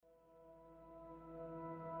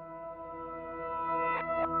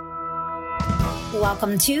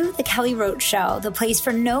Welcome to The Kelly Roach Show, the place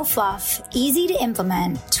for no fluff, easy to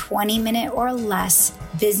implement, 20-minute or less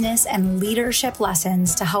business and leadership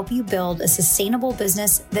lessons to help you build a sustainable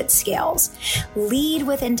business that scales. Lead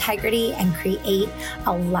with integrity and create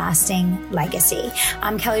a lasting legacy.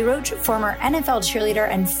 I'm Kelly Roach, former NFL cheerleader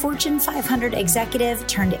and Fortune 500 executive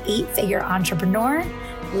turned 8-figure entrepreneur.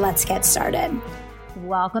 Let's get started.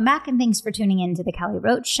 Welcome back and thanks for tuning in to The Kelly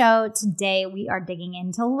Roach Show. Today we are digging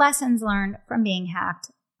into lessons learned from being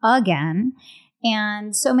hacked again.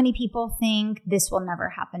 And so many people think this will never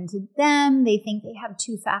happen to them. They think they have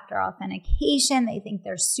two-factor authentication. They think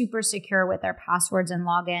they're super secure with their passwords and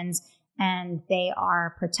logins and they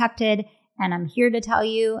are protected. And I'm here to tell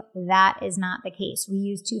you that is not the case. We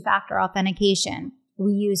use two-factor authentication.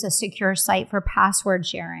 We use a secure site for password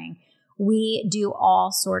sharing. We do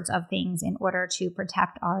all sorts of things in order to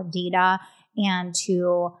protect our data and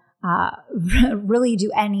to really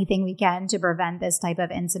do anything we can to prevent this type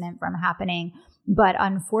of incident from happening. But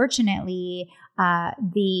unfortunately,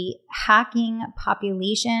 the hacking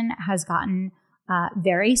population has gotten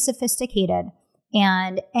very sophisticated.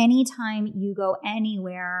 And anytime you go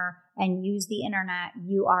anywhere and use the internet,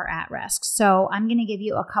 you are at risk. So I'm going to give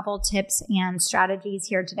you a couple tips and strategies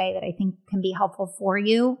here today that I think can be helpful for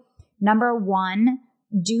you. Number one,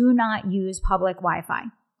 do not use public Wi-Fi.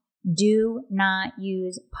 Do not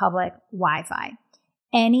use public Wi-Fi.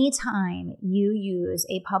 Anytime you use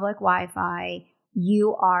a public Wi-Fi,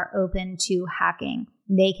 you are open to hacking.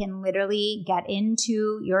 They can literally get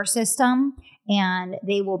into your system and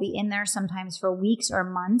they will be in there sometimes for weeks or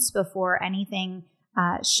months before anything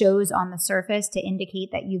shows on the surface to indicate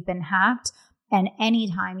that you've been hacked. And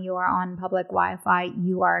anytime you are on public Wi-Fi,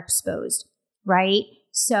 you are exposed, right?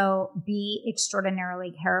 So be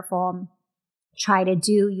extraordinarily careful. Try to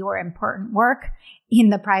do your important work in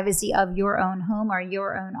the privacy of your own home or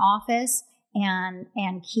your own office and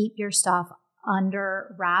keep your stuff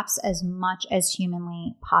under wraps as much as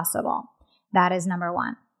humanly possible. That is number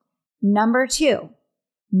one. Number two,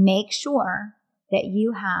 make sure that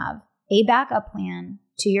you have a backup plan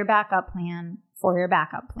to your backup plan for your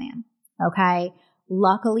backup plan. Okay.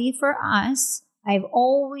 Luckily for us, I've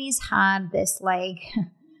always had this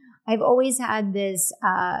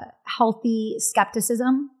healthy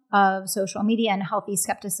skepticism of social media and healthy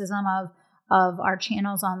skepticism of our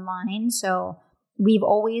channels online. So we've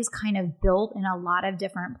always kind of built in a lot of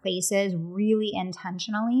different places really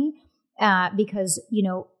intentionally because,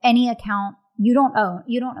 any account you don't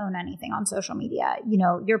own anything on social media.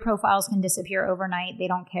 Your profiles can disappear overnight. They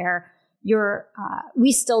don't care.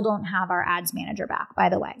 We still don't have our ads manager back, by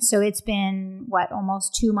the way. So it's been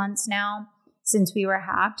almost 2 months now since we were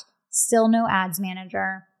hacked. Still no ads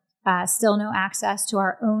manager, still no access to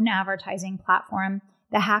our own advertising platform.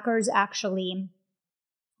 The hackers actually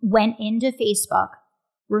went into Facebook,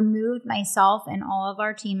 removed myself and all of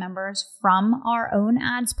our team members from our own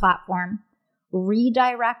ads platform,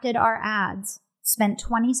 redirected our ads, spent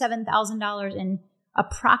 $27,000 in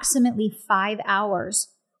approximately 5 hours.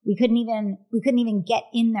 We couldn't even get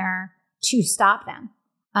in there to stop them.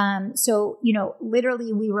 So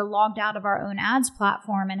literally we were logged out of our own ads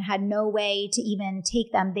platform and had no way to even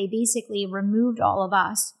take them. They basically removed all of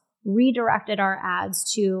us, redirected our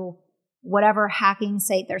ads to whatever hacking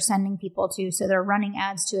site they're sending people to. So they're running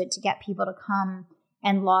ads to it to get people to come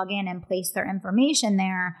and log in and place their information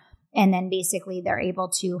there. And then basically they're able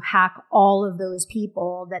to hack all of those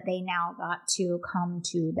people that they now got to come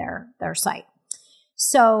to their site.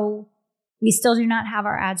 So we still do not have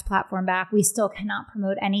our ads platform back. We still cannot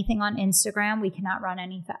promote anything on Instagram. We cannot run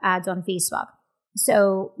any ads on Facebook.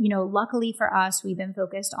 So, luckily for us, we've been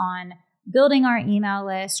focused on building our email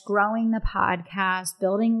list, growing the podcast,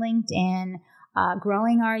 building LinkedIn,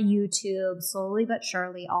 growing our YouTube, slowly but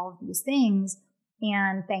surely, all of these things.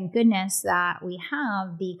 And thank goodness that we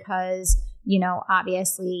have because,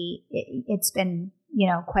 obviously it's been,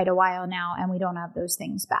 quite a while now and we don't have those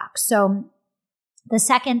things back. So the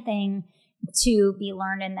second thing to be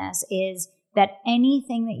learned in this is that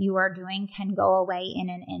anything that you are doing can go away in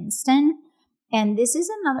an instant. And this is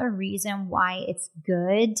another reason why it's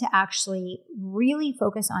good to actually really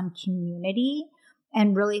focus on community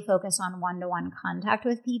and really focus on one-to-one contact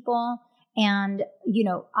with people. And,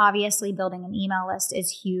 obviously building an email list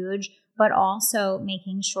is huge, but also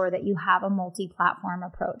making sure that you have a multi-platform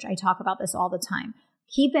approach. I talk about this all the time.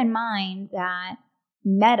 Keep in mind that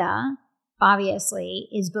Meta obviously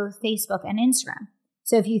is both Facebook and Instagram.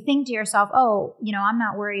 So if you think to yourself, I'm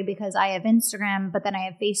not worried because I have Instagram, but then I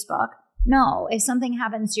have Facebook. No, if something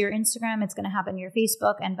happens to your Instagram, it's going to happen to your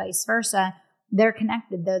Facebook and vice versa. They're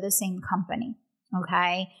connected. They're the same company.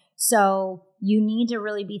 Okay. So you need to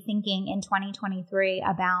really be thinking in 2023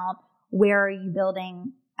 about where are you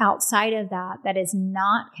building outside of that is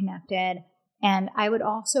not connected. And I would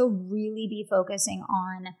also really be focusing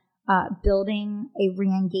on building a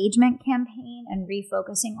re-engagement campaign and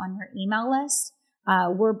refocusing on your email list.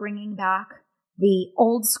 We're bringing back the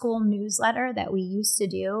old school newsletter that we used to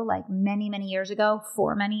do like many, many years ago,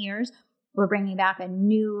 for many years. We're bringing back a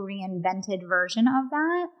new reinvented version of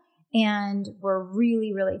that. And we're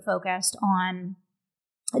really, really focused on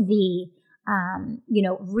the,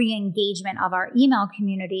 re-engagement of our email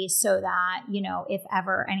community so that, if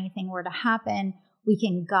ever anything were to happen, we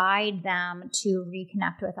can guide them to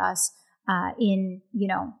reconnect with us in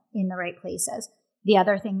the right places. The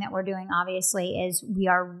other thing that we're doing, obviously, is we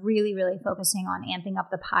are really, really focusing on amping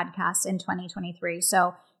up the podcast in 2023.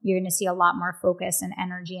 So you're going to see a lot more focus and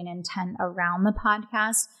energy and intent around the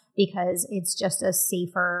podcast because it's just a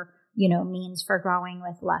safer, means for growing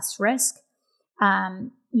with less risk.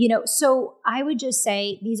 So I would just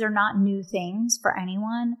say these are not new things for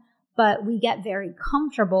anyone, but we get very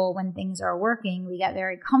comfortable when things are working. We get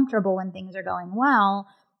very comfortable when things are going well.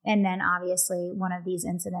 And then obviously one of these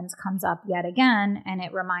incidents comes up yet again, and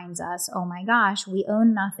it reminds us, oh my gosh, we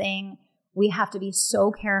own nothing. We have to be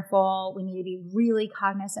so careful. We need to be really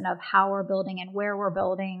cognizant of how we're building and where we're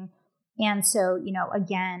building. And so,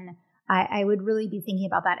 again, I would really be thinking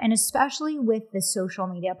about that. And especially with the social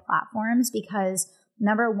media platforms, because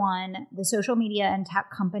number one, the social media and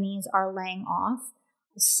tech companies are laying off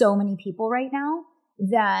so many people right now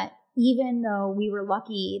that even though we were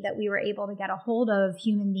lucky that we were able to get a hold of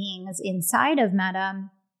human beings inside of Meta,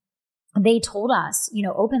 they told us,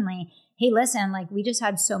 openly, hey, listen, like we just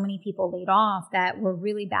had so many people laid off that we're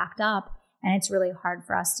really backed up. And it's really hard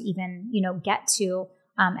for us to even, get to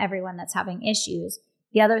everyone that's having issues.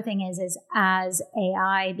 The other thing is as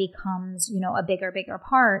AI becomes, a bigger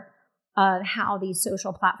part of how these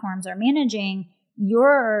social platforms are managing,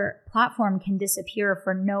 your platform can disappear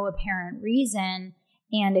for no apparent reason.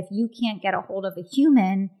 And if you can't get a hold of a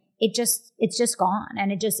human, it's just gone,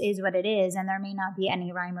 and it just is what it is. And there may not be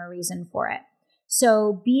any rhyme or reason for it.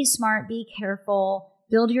 So be smart, be careful,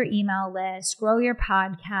 build your email list, grow your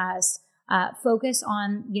podcast, focus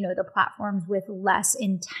on, the platforms with less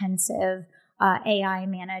intensive AI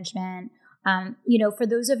management. For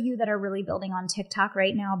those of you that are really building on TikTok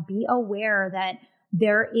right now, be aware that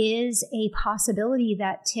there is a possibility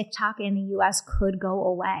that TikTok in the US could go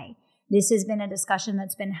away. This has been a discussion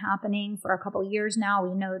that's been happening for a couple of years now.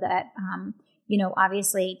 We know that,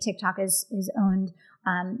 obviously TikTok is owned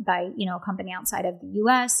by, a company outside of the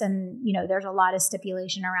US. And, there's a lot of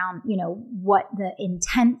stipulation around, what the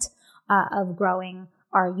intent of growing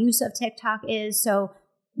our use of TikTok is. So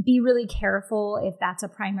be really careful if that's a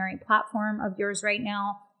primary platform of yours right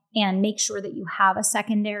now, and make sure that you have a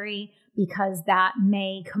secondary, because that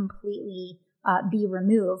may completely be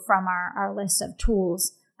removed from our list of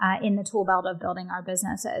tools in the tool belt of building our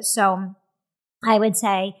businesses. So I would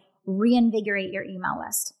say reinvigorate your email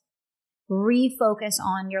list, refocus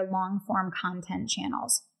on your long form content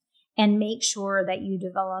channels, and make sure that you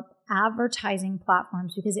develop advertising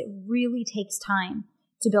platforms, because it really takes time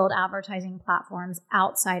to build advertising platforms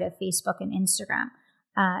outside of Facebook and Instagram.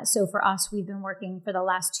 So for us, we've been working for the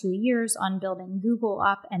last 2 years on building Google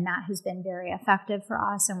up, and that has been very effective for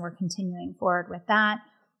us, and we're continuing forward with that.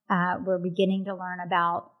 We're beginning to learn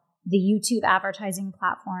about the YouTube advertising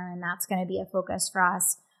platform, and that's going to be a focus for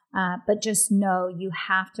us. But just know you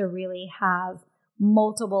have to really have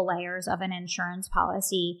multiple layers of an insurance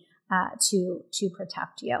policy to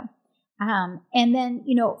protect you. And then,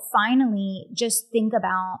 finally, just think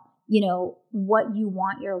about, what you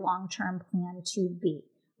want your long-term plan to be,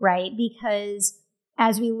 right? Because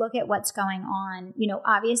as we look at what's going on,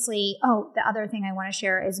 obviously, the other thing I want to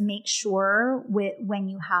share is make sure when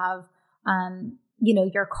you have,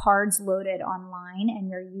 your cards loaded online and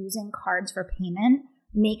you're using cards for payment,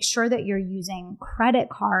 make sure that you're using credit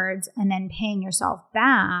cards and then paying yourself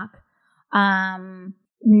back, not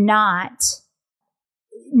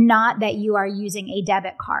that you are using a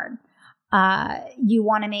debit card. You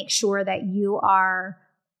want to make sure that you are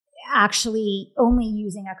actually only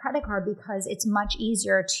using a credit card, because it's much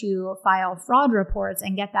easier to file fraud reports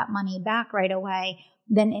and get that money back right away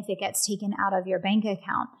than if it gets taken out of your bank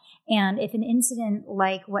account. And if an incident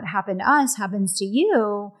like what happened to us happens to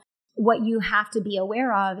you, what you have to be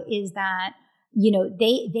aware of is that,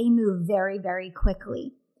 they move very, very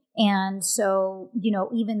quickly. And so,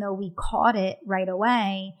 even though we caught it right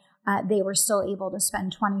away, they were still able to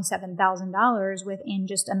spend $27,000 within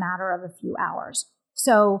just a matter of a few hours.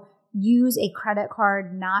 So use a credit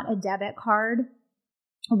card, not a debit card,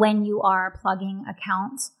 when you are plugging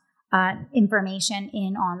account information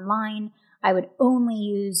in online. I would only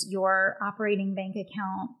use your operating bank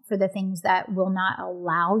account for the things that will not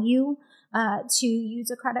allow you to use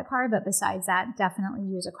a credit card. But besides that, definitely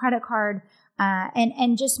use a credit card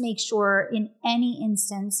and just make sure in any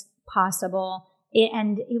instance possible,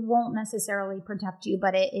 and it won't necessarily protect you,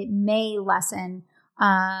 but it may lessen,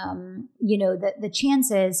 the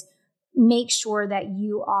chances. Make sure that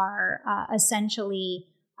you are essentially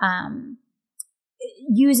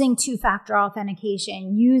using two-factor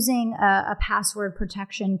authentication, using a password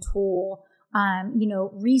protection tool,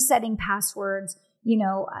 resetting passwords,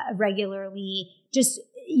 regularly. Just,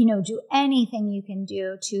 do anything you can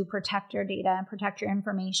do to protect your data and protect your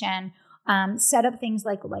information. Set up things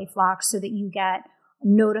like LifeLock so that you get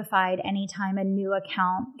notified anytime a new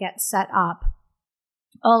account gets set up.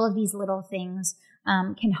 All of these little things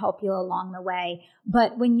can help you along the way.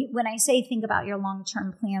 But when I say think about your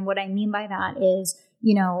long-term plan, what I mean by that is,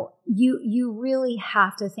 you really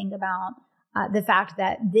have to think about the fact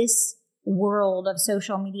that this world of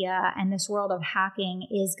social media and this world of hacking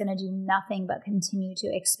is going to do nothing but continue to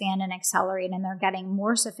expand and accelerate, and they're getting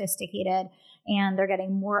more sophisticated and they're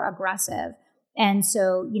getting more aggressive. And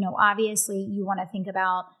so, obviously you want to think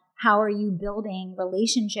about how are you building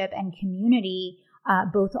relationship and community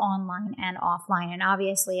both online and offline. And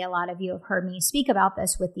obviously a lot of you have heard me speak about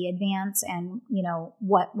this with the Advance and,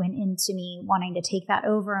 what went into me wanting to take that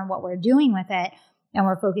over and what we're doing with it. And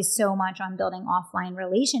we're focused so much on building offline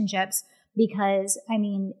relationships because,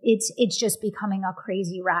 it's just becoming a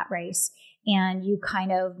crazy rat race and you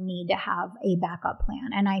kind of need to have a backup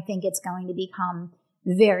plan. And I think it's going to become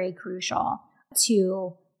very crucial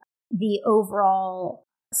to the overall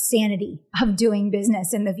sanity of doing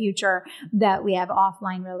business in the future that we have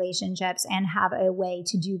offline relationships and have a way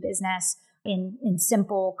to do business in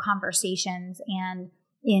simple conversations and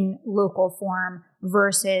in local form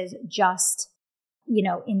versus just,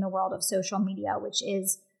 in the world of social media, which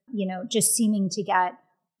is, just seeming to get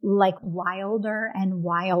like wilder and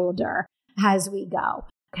wilder as we go.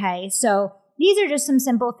 Okay. So these are just some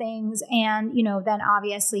simple things. And, then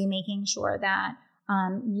obviously making sure that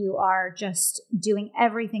you are just doing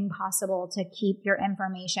everything possible to keep your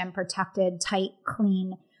information protected, tight,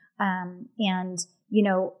 clean. And,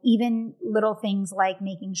 even little things like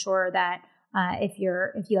making sure that if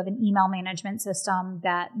you have an email management system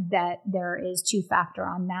that there is two-factor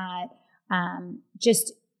on that,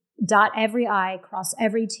 just dot every I, cross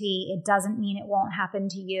every T. It doesn't mean it won't happen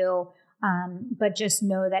to you. But just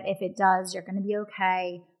know that if it does, you're going to be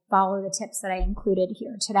okay. Follow the tips that I included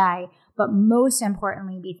here today. But most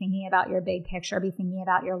importantly, be thinking about your big picture, be thinking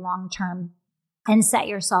about your long term, and set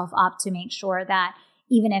yourself up to make sure that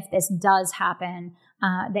even if this does happen,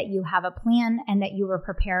 that you have a plan and that you were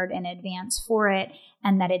prepared in advance for it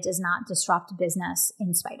and that it does not disrupt business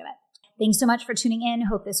in spite of it. Thanks so much for tuning in.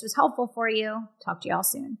 Hope this was helpful for you. Talk to you all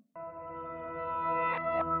soon.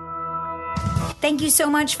 Thank you so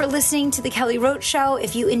much for listening to The Kelly Roach Show.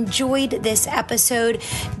 If you enjoyed this episode,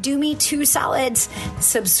 do me two solids.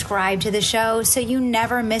 Subscribe to the show so you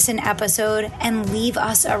never miss an episode and leave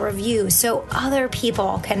us a review so other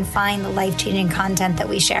people can find the life-changing content that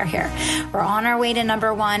we share here. We're on our way to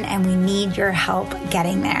 #1 and we need your help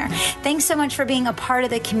getting there. Thanks so much for being a part of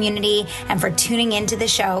the community and for tuning into the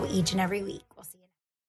show each and every week.